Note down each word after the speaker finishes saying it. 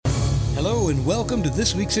and welcome to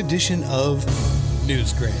this week's edition of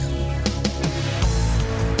Newsgram.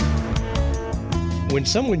 When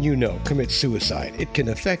someone you know commits suicide, it can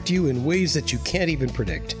affect you in ways that you can't even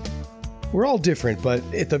predict. We're all different, but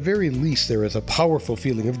at the very least there is a powerful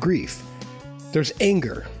feeling of grief. There's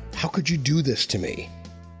anger. How could you do this to me?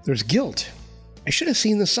 There's guilt. I should have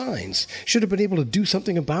seen the signs, should have been able to do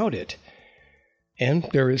something about it. And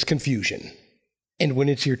there is confusion. And when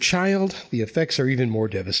it's your child, the effects are even more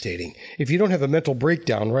devastating. If you don't have a mental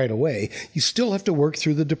breakdown right away, you still have to work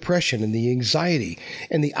through the depression and the anxiety.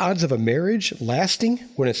 And the odds of a marriage lasting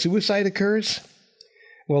when a suicide occurs,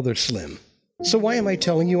 well, they're slim. So why am I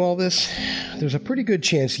telling you all this? There's a pretty good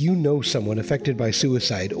chance you know someone affected by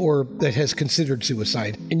suicide or that has considered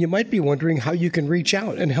suicide, and you might be wondering how you can reach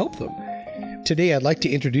out and help them. Today, I'd like to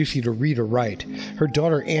introduce you to Rita Wright. Her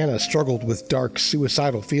daughter Anna struggled with dark,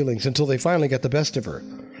 suicidal feelings until they finally got the best of her.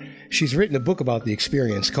 She's written a book about the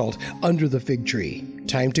experience called Under the Fig Tree,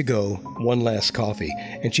 Time to Go, One Last Coffee.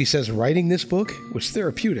 And she says writing this book was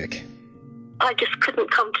therapeutic. I just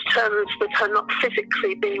couldn't come to terms with her not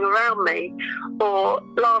physically being around me, or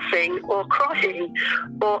laughing, or crying,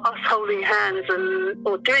 or us holding hands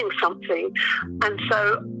or doing something. And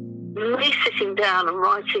so me sitting down and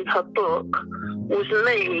writing her book was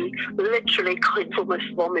me literally kind of almost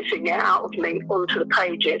vomiting it out of me onto the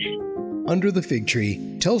pages. Under the Fig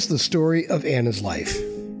Tree tells the story of Anna's life.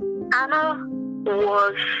 Anna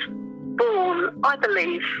was born, I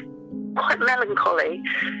believe, quite melancholy.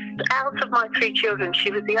 Out of my three children, she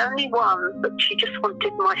was the only one that she just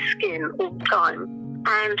wanted my skin all the time.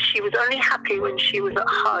 And she was only happy when she was at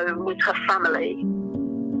home with her family.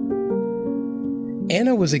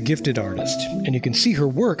 Anna was a gifted artist, and you can see her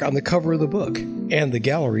work on the cover of the book and the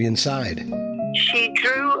gallery inside. She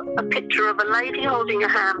drew a picture of a lady holding a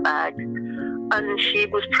handbag, and she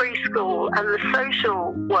was preschool, and the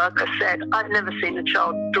social worker said, I've never seen a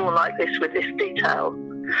child draw like this with this detail.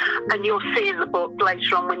 And you'll see in the book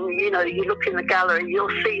later on when you look in the gallery,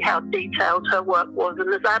 you'll see how detailed her work was.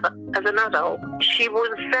 And as an adult, she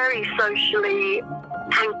was very socially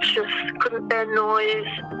anxious, couldn't bear noise.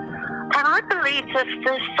 And I believe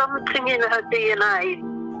there's something in her DNA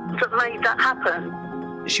that made that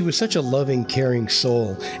happen. She was such a loving, caring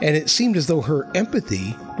soul, and it seemed as though her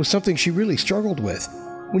empathy was something she really struggled with.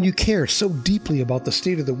 When you care so deeply about the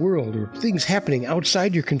state of the world or things happening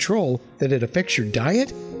outside your control that it affects your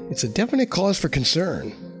diet, it's a definite cause for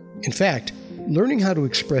concern. In fact, learning how to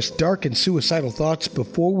express dark and suicidal thoughts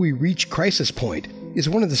before we reach crisis point is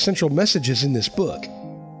one of the central messages in this book.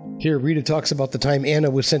 Here, Rita talks about the time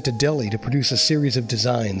Anna was sent to Delhi to produce a series of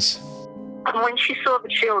designs. And when she saw the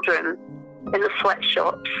children in the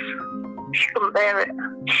sweatshops, she couldn't bear it.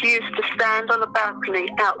 She used to stand on a balcony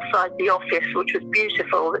outside the office, which was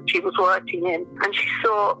beautiful, that she was working in, and she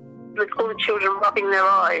saw all the children rubbing their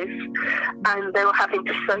eyes, and they were having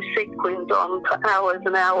to sew sequins on for hours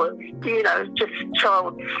and hours, just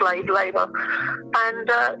child slave labour. And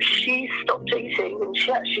she stopped eating, and she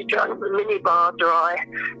actually drank the minibar dry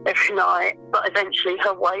every night, but eventually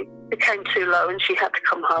her weight became too low and she had to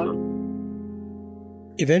come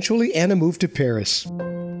home. Eventually, Anna moved to Paris,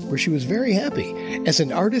 where she was very happy. As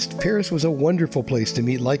an artist, Paris was a wonderful place to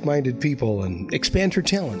meet like-minded people and expand her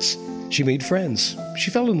talents. She made friends,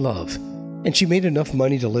 she fell in love, and she made enough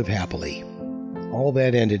money to live happily. All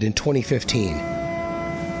that ended in 2015.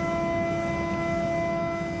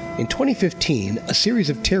 In 2015, a series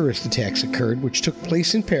of terrorist attacks occurred which took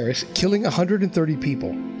place in Paris, killing 130 people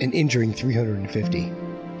and injuring 350.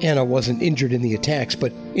 Anna wasn't injured in the attacks,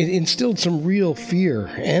 but it instilled some real fear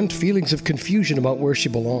and feelings of confusion about where she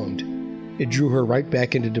belonged. It drew her right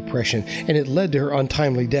back into depression, and it led to her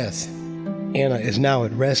untimely death. Anna is now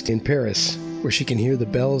at rest in Paris, where she can hear the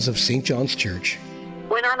bells of St. John's Church.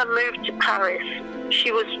 When Anna moved to Paris,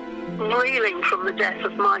 she was reeling from the death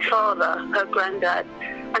of my father, her granddad,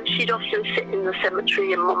 and she'd often sit in the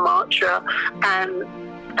cemetery in Montmartre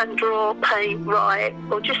and draw, paint, write,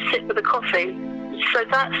 or just sit with a coffee. So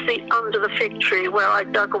that's the Under the Fig Tree, where I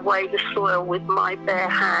dug away the soil with my bare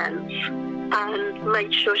hands and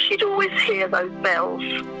made sure she'd always hear those bells.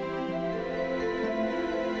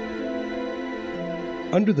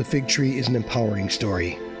 Under the Fig Tree is an empowering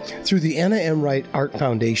story. Through the Anna M. Wright Art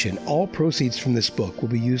Foundation, all proceeds from this book will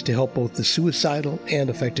be used to help both the suicidal and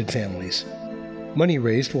affected families. Money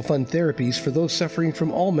raised will fund therapies for those suffering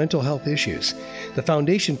from all mental health issues. The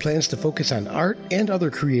foundation plans to focus on art and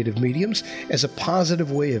other creative mediums as a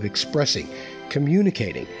positive way of expressing,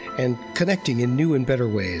 communicating, and connecting in new and better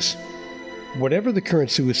ways. Whatever the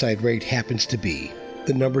current suicide rate happens to be,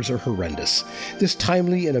 The numbers are horrendous. This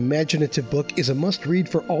timely and imaginative book is a must-read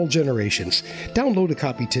for all generations. Download a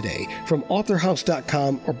copy today from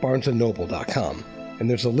authorhouse.com or barnesandnoble.com. And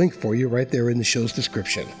there's a link for you right there in the show's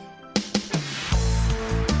description.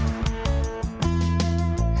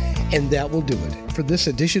 And that will do it for this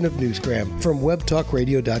edition of Newsgram from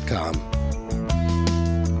webtalkradio.com.